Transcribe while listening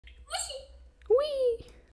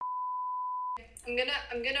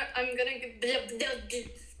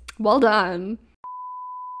Well done.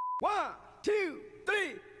 1, 2, 3.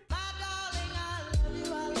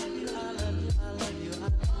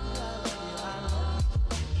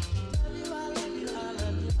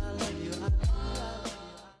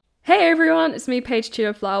 Hey everyone, it's me, Paige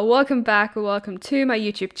Cheetahflower. Welcome back or welcome to my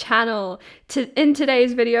YouTube channel. In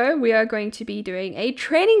today's video, we are going to be doing a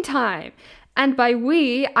training time. And by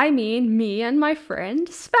we, I mean me and my friend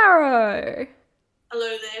Sparrow.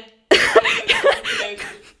 Hello there.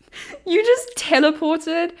 You just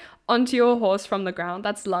teleported onto your horse from the ground.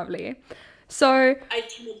 That's lovely. So I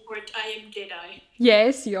teleport, I am Jedi.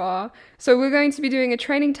 yes, you are. So we're going to be doing a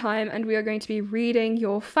training time and we are going to be reading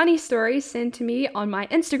your funny stories sent to me on my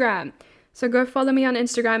Instagram. So go follow me on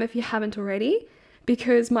Instagram if you haven't already,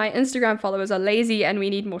 because my Instagram followers are lazy and we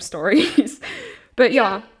need more stories. But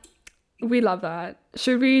yeah, we love that.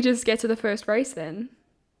 Should we just get to the first race then?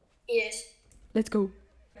 Yes. Let's go.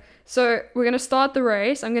 So we're going to start the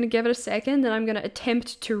race. I'm going to give it a second, then I'm going to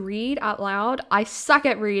attempt to read out loud. I suck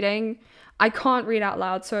at reading. I can't read out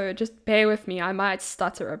loud, so just bear with me. I might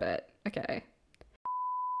stutter a bit. Okay.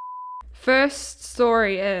 First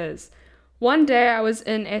story is, one day I was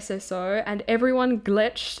in SSO and everyone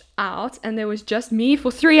glitched out and there was just me for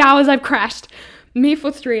 3 hours. I've crashed. Me for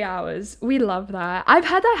 3 hours. We love that. I've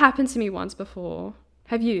had that happen to me once before.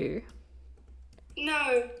 Have you?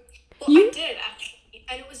 No. Well, I did actually,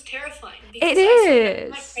 and it was terrifying. It is.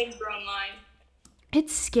 My friends were online.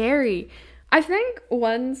 It's scary. I think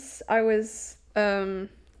once I was coming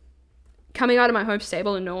out of my home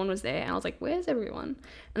stable and no one was there and I was like, where's everyone?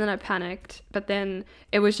 And then I panicked, but then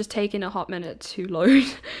it was just taking a hot minute to load,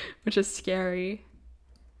 which is scary.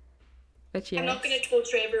 But yeah. I'm not going to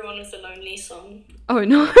torture everyone with a lonely song. Oh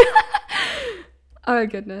no. Oh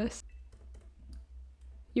goodness.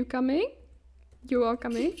 You coming? You are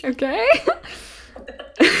coming? Okay.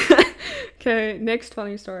 Okay, next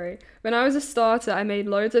funny story. When I was a starter, I made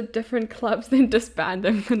loads of different clubs, then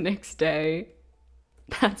disbanded them the next day.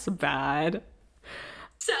 That's bad.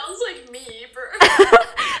 Sounds like me, bro.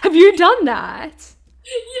 Have you done that?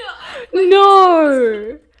 Yeah.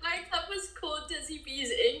 No. My club was called Dizzy Bees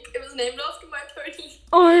Inc. It was named after my pony.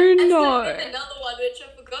 Oh And then no. I made another one which I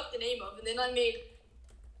forgot the name of, and then I made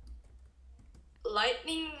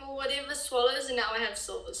lightning or whatever swallows, and now I have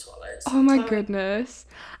silver swallows. Oh my So, goodness.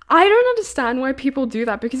 I don't understand why people do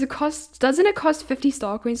that, because doesn't it cost 50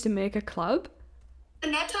 star coins to make a club?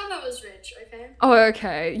 And that time I was rich, okay? Oh,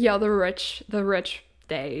 okay. Yeah, the rich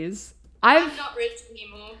days. I'm not rich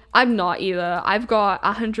anymore. I'm not either. I've got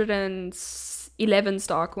 111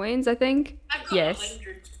 star coins, I think. I've got Yes.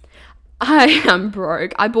 100. I am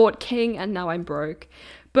broke. I bought King and now I'm broke.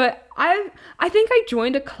 But I think I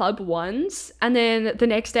joined a club once and then the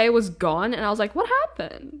next day it was gone and I was like, what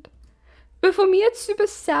happened? But for me, it's super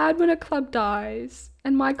sad when a club dies.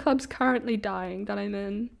 And my club's currently dying that I'm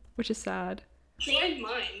in, which is sad. Join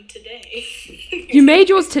mine today. You made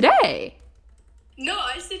yours today? No,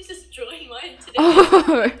 I said just join mine today.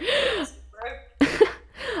 Oh. Bro.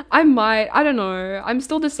 I might. I don't know. I'm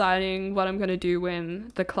still deciding what I'm going to do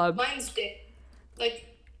when the club... Mine's dead. Like,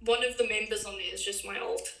 one of the members on there is just my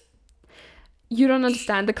alt. You don't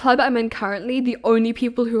understand. The club I'm in currently, the only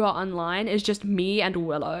people who are online is just me and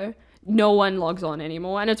Willow. No one logs on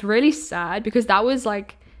anymore. And it's really sad because that was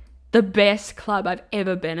like the best club I've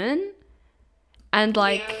ever been in. And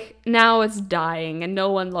like now it's dying and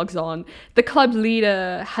no one logs on. The club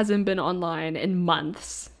leader hasn't been online in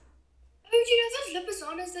months. Oh, do you know those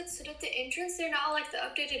Lipizanas that sit at the entrance? They're now like the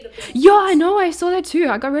updated Lipizanas. Yeah, I know. I saw that too.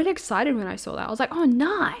 I got really excited when I saw that. I was like, oh,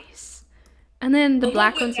 nice. And then the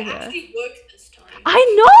black ones are They here. actually worked this time.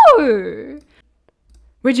 I know.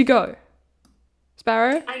 Where'd you go?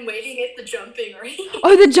 Sparrow? I'm waiting at the jumping race.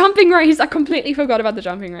 Oh, the jumping race. I completely forgot about the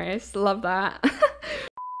jumping race. Love that.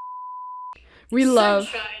 We love...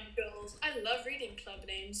 Sunshine Girls. I love reading club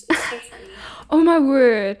names. It's so funny. Oh my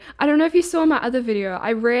word. I don't know if you saw my other video.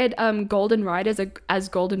 I read Golden Riders as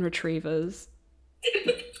Golden Retrievers.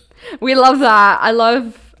 We love that. I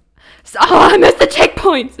love... Oh, I missed the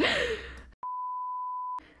checkpoint!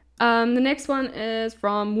 The next one is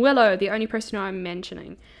from Willow, the only person who I'm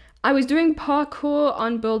mentioning. I was doing parkour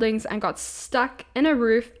on buildings and got stuck in a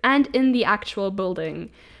roof and in the actual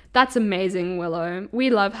building. That's amazing, Willow.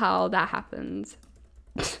 We love how that happens.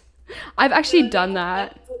 I've actually done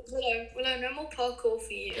that. Willow, no more parkour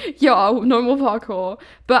for you. Yeah, normal parkour.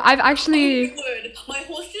 But I've actually... Oh my word, my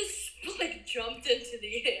horse just like jumped into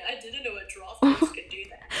the air. I didn't know a draft horse could do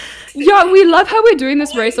that. Yeah, we love how we're doing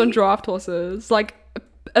this race on draft horses. Like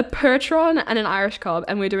a Percheron and an Irish cob,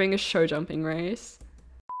 and we're doing a show jumping race.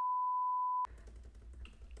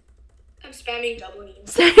 I'm spamming W.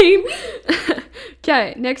 Same.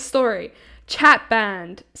 Okay, next story. Chat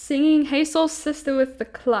band. Singing Hey Soul Sister with the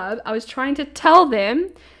club. I was trying to tell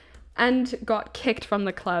them and got kicked from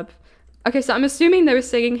the club. Okay, so I'm assuming they were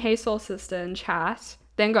singing Hey Soul Sister in chat,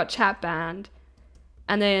 then got chat banned,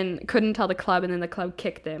 and then couldn't tell the club, and then the club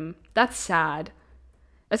kicked them. That's sad.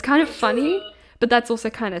 It's kind of funny, but that's also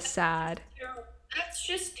kind of sad. That's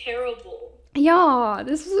just terrible. Yeah,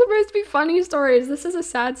 this is supposed to be funny stories. This is a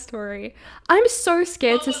sad story. I'm so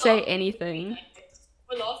scared to say anything.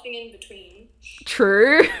 We're laughing in between.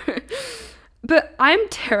 True. But I'm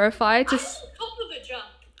terrified to... I was on top of a jump.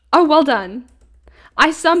 Oh, well done.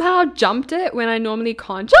 I somehow jumped it when I normally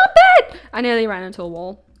can't jump it! I nearly ran into a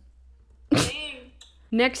wall. Damn.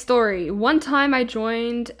 Next story. One time I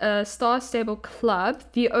joined a Star Stable club.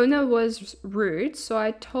 The owner was rude, so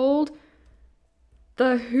I told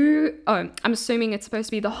I'm assuming it's supposed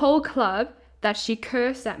to be the whole club that she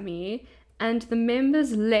cursed at me, and the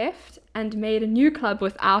members left and made a new club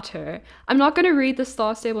without her. I'm not going to read the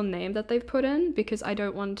Star Stable name that they've put in because I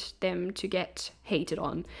don't want them to get hated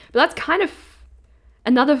on. But that's kind of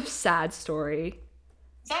another sad story.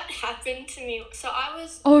 That happened to me. So I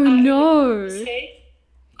was... Oh, no.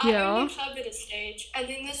 I owned a club at a stage, and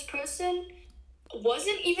then this person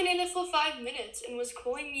wasn't even in it for 5 minutes and was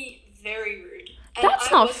calling me very rude. And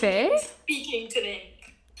That's not fair. Speaking to them.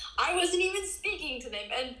 I wasn't even speaking to them,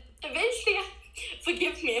 and eventually,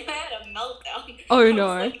 forgive me, I had a meltdown. Oh, no.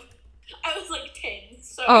 I was like 10,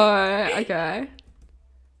 so... Oh, okay.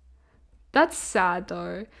 That's sad,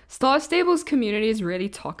 though. Star Stable's community is really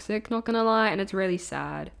toxic, not gonna lie, and it's really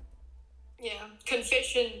sad. Yeah,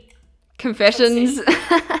 Confessions.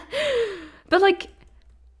 But, like...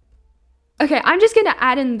 Okay, I'm just gonna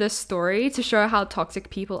add in this story to show how toxic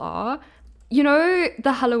people are. You know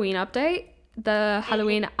the Halloween update? The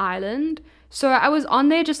Halloween Island? So I was on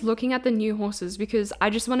there just looking at the new horses because I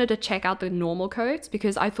just wanted to check out the normal coats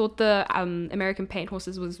because I thought the American Paint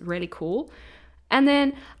horses was really cool. And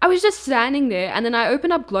then I was just standing there, and then I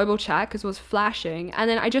opened up global chat because it was flashing, and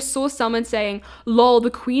then I just saw someone saying, lol, the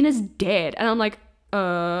queen is dead. And I'm like,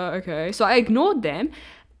 okay. So I ignored them,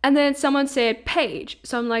 and then someone said, Paige.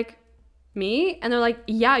 So I'm like, me? And they're like,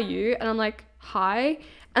 yeah, you. And I'm like, hi.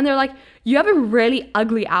 And they're like, you have a really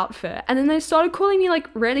ugly outfit. And then they started calling me like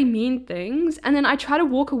really mean things. And then I tried to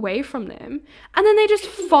walk away from them. And then they just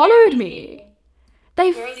followed me.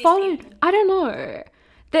 They followed, I don't know.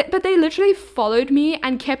 But they literally followed me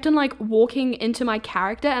and kept on like walking into my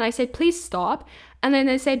character. And I said, please stop. And then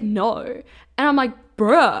they said no. And I'm like,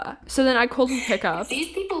 bruh. So then I called for pickup.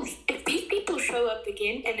 If these people show up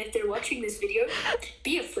again, and if they're watching this video,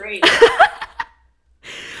 be afraid.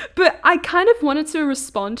 But I kind of wanted to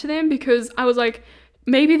respond to them because I was like,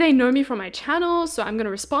 maybe they know me from my channel, so I'm going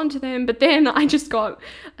to respond to them. But then I just got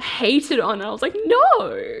hated on. And I was like,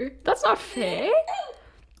 no, that's not fair.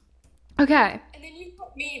 Okay. And then you've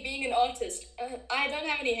got me being an artist. I don't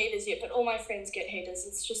have any haters yet, but all my friends get haters.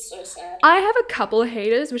 It's just so sad. I have a couple of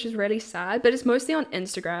haters, which is really sad, but it's mostly on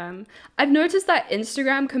Instagram. I've noticed that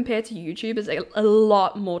Instagram compared to YouTube is a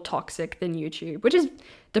lot more toxic than YouTube, which is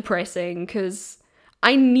depressing because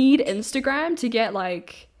I need Instagram to get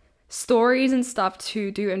like stories and stuff to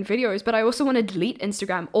do in videos, but I also want to delete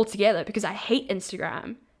Instagram altogether because I hate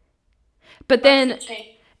Instagram. But then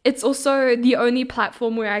it's also the only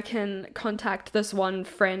platform where I can contact this one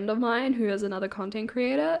friend of mine who is another content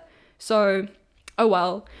creator. So, oh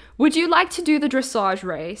well. Would you like to do the dressage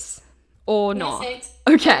race or not? Thanks.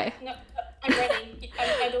 Okay. No, I'm ready.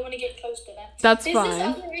 I don't want to get close to that. That's There's fine.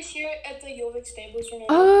 There's this other race here at the Jorvik Stables. Remember?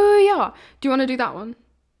 Oh, yeah. Do you want to do that one?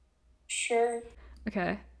 Sure.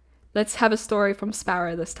 Okay. Let's have a story from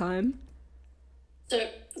Sparrow this time. So,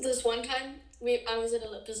 this one time, I was at a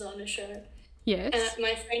Lipizana show. Yes. And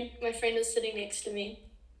my friend was sitting next to me.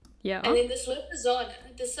 Yeah. And then this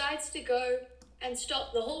Lipizana decides to go and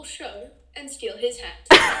stop the whole show and steal his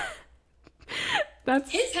hat.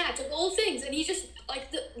 That's his hat of all things, and he just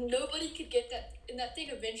nobody could get that, and that thing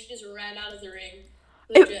eventually just ran out of the ring.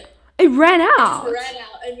 Legit. It ran out. It ran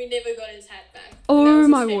out, and we never got his hat back. Oh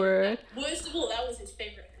my word. Worst of all, that was his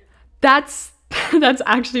favorite hat. That's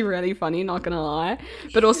actually really funny, not gonna lie,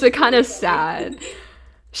 but also kind of sad.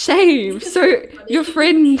 Shame. So your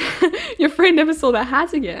friend never saw the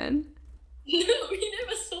hat again. No, we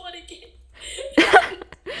never saw it again.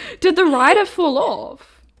 Did the rider fall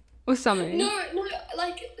off or something? No,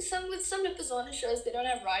 like with some Lipizana shows, they don't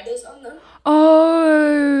have riders on them.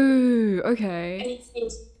 Oh, okay. And it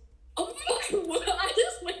seems, oh my word, I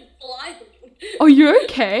just went flying. Are you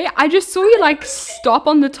okay? I just saw you like stop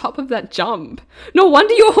on the top of that jump. No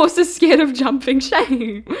wonder your horse is scared of jumping.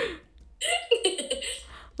 Shame.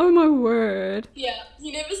 Oh my word. Yeah,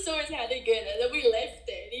 he never saw his hand again, and then we left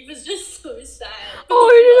it. He was just so sad. Oh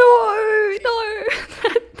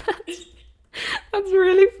no, that's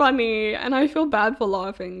really funny, and I feel bad for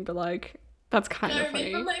laughing, but like that's kind I of funny.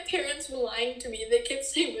 remember my parents were lying to me. They kept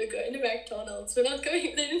saying we're going to McDonald's. We're not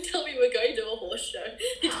going. They didn't tell me we're going to a horse show.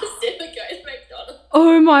 They just said we're going to McDonald's.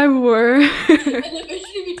 Oh my word. And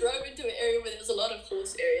eventually we drove into an area where there was a lot of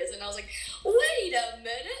horse areas, and I was like, wait a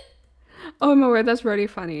minute. Oh my word, that's really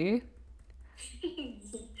funny.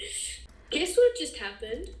 Guess what just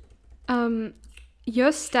happened?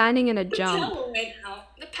 You're standing in a jump. The power went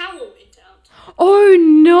out. The power went out. Oh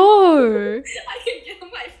no. I can get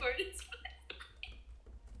on my phone. It's fine.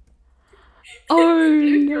 Oh For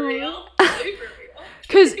no. real. For real.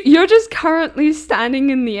 Because you're just currently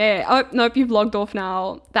standing in the air. Oh, nope, you've logged off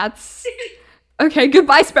now. That's... Okay,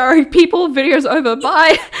 goodbye, Sparrow people. Video's over.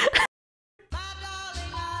 Bye.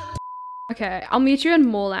 Okay, I'll meet you in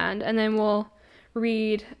Moorland, and then we'll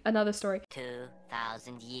read another story.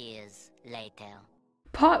 2,000 years later.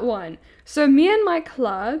 Part 1. So me and my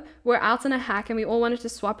club were out on a hack, and we all wanted to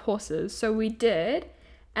swap horses. So we did,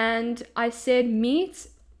 and I said meet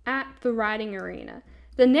at the riding arena.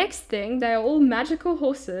 The next thing, they are all magical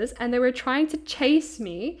horses, and they were trying to chase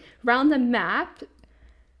me around the map.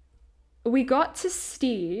 We got to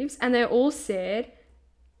Steve's, and they all said,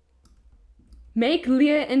 make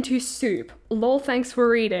Leah into soup. Lol, thanks for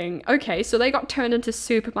reading. Okay, so they got turned into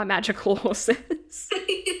soup by magical horses. Oh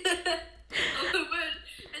my word.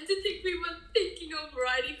 And to think we were thinking of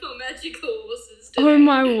riding on magical horses today. Oh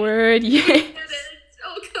my word, yes.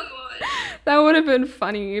 Oh, come on. That would have been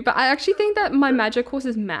funny. But I actually think that my magic horse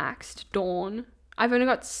is maxed, Dawn. I've only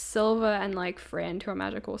got Silver and like Friend who are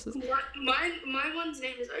magic horses. My one's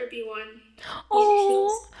name is Obi-Wan.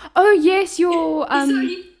 Oh yes, your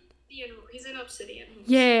He's an obsidian horse.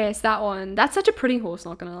 yes, that one. That's such a pretty horse,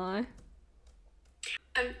 not gonna lie.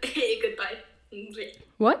 Goodbye.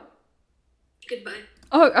 What? Goodbye.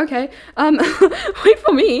 Oh, okay. Wait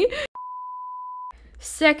for me.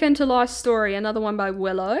 Second to last story, another one by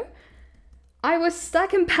Willow. I was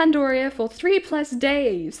stuck in Pandoria for 3+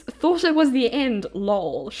 days. Thought it was the end,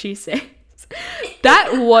 lol, she says.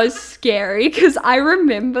 That was scary, because I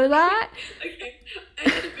remember that. Okay, I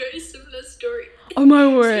had a very similar story. Oh my So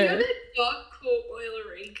you know word. that dark core oil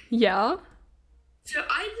ring? Yeah? So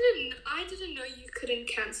I didn't know you couldn't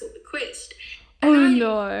cancel the quest. Oh And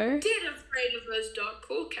no. I'm dead afraid of those dark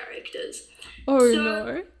core characters. Oh So-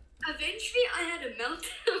 no. Eventually I had a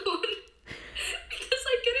meltdown because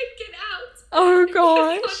I couldn't get out. Oh The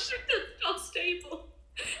gosh. contract was not stable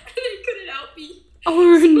and they couldn't help me.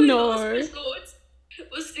 Oh So my no. last resort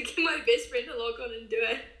was to get my best friend to log on and do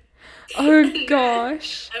it. Oh And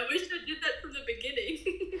gosh. I wish I did that from the beginning.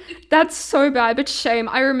 That's so bad, but shame.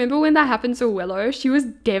 I remember when that happened to Willow, she was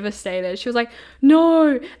devastated. She was like,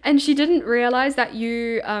 no. And she didn't realize that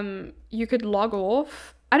you could log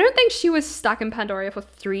off. I don't think she was stuck in Pandoria for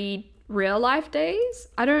 3 real life days.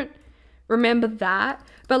 I don't remember that.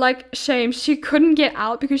 But like, shame, she couldn't get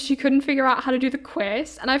out because she couldn't figure out how to do the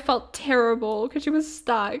quest. And I felt terrible because she was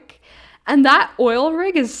stuck. And that oil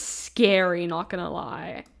rig is scary, not gonna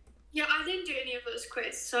lie. Yeah, I didn't do any of those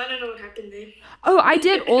quests, so I don't know what happened there. Oh, I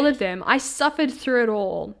did all of them. I suffered through it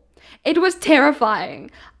all. It was terrifying.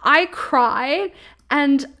 I cried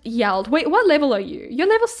and yelled. Wait, what level are you? You're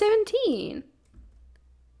level 17.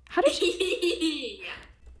 How did you... Yeah.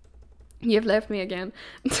 You've left me again.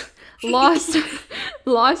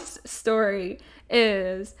 Last story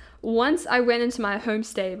is once I went into my home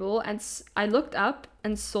stable and I looked up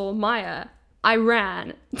and saw Maya. I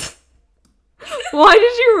ran. Why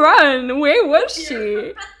did you run? Where was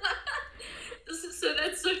she? So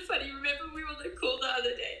that's so funny. Remember we were on the call the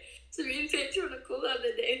other day. So me and Paige were on a call the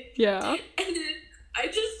other day. Yeah. And then I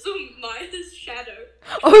just saw Maya's shadow.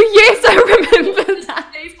 Oh yes, I remember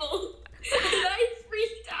that. Table. And I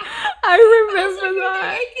freaked out. I I remember was like, that. Who the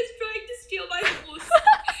heck is trying to steal my horse?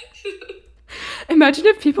 Imagine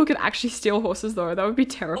if people could actually steal horses though. That would be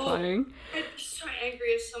terrifying. I'd be so angry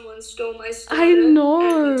if someone stole my starter. I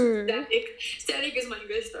know. And Static is my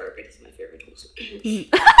best thoroughbred. It's my favorite horse.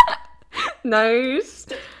 Nice.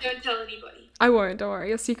 Don't tell anybody. I won't, don't worry.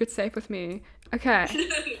 Your secret's safe with me. Okay. And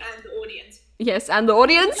the audience. Yes, and the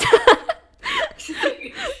audience.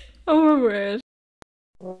 Oh my word.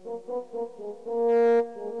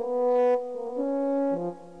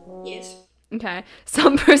 Yes. Okay.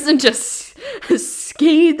 Some person just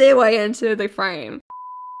skied their way into the frame.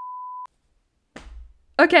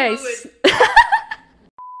 Okay.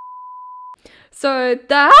 So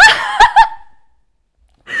that...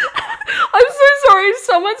 I'm so Sorry,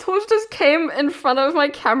 someone's horse just came in front of my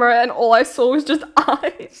camera and all I saw was just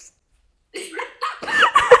eyes. We should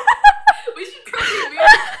probably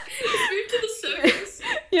move to the circus.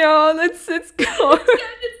 Yeah, let's go. It's not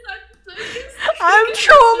the circus. I'm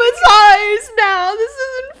traumatized now. This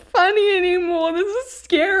isn't funny anymore. This is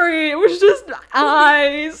scary. It was just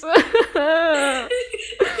eyes. My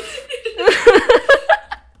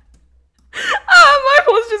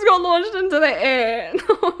horse just got launched into the air.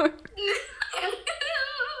 No.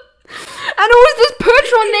 And it was this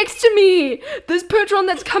Pertron next to me. This Pertron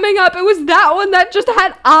that's coming up. It was that one that just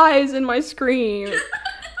had eyes in my screen.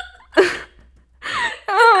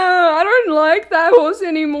 I don't like that horse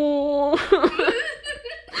anymore.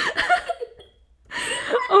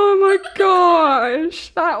 Oh my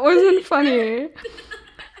gosh. That wasn't funny.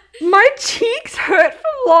 My cheeks hurt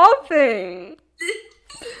from laughing.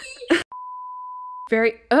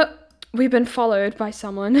 We've been followed by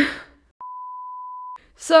someone.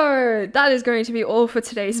 So that is going to be all for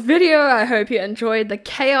today's video. I hope you enjoyed the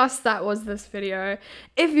chaos that was this video.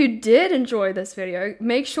 If you did enjoy this video,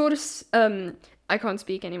 make sure to I can't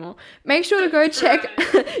speak anymore. Make sure to go check.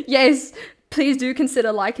 Yes, please do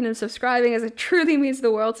consider liking and subscribing, as it truly means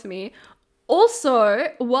the world to me. Also,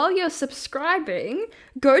 while you're subscribing,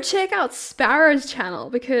 go check out Sparrow's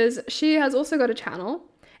channel, because she has also got a channel,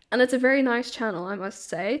 and it's a very nice channel, I must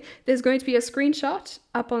say. There's going to be a screenshot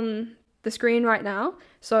up on the screen right now,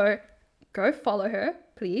 so go follow her,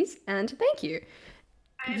 please, and thank you.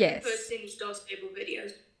 I haven't posted any Star Stable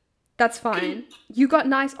videos. That's fine. You got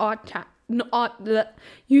nice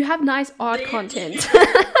you have nice art content.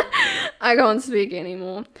 I can't speak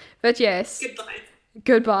anymore. But yes. Goodbye.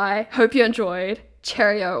 Goodbye. Hope you enjoyed.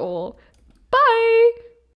 Cheerio all. Bye.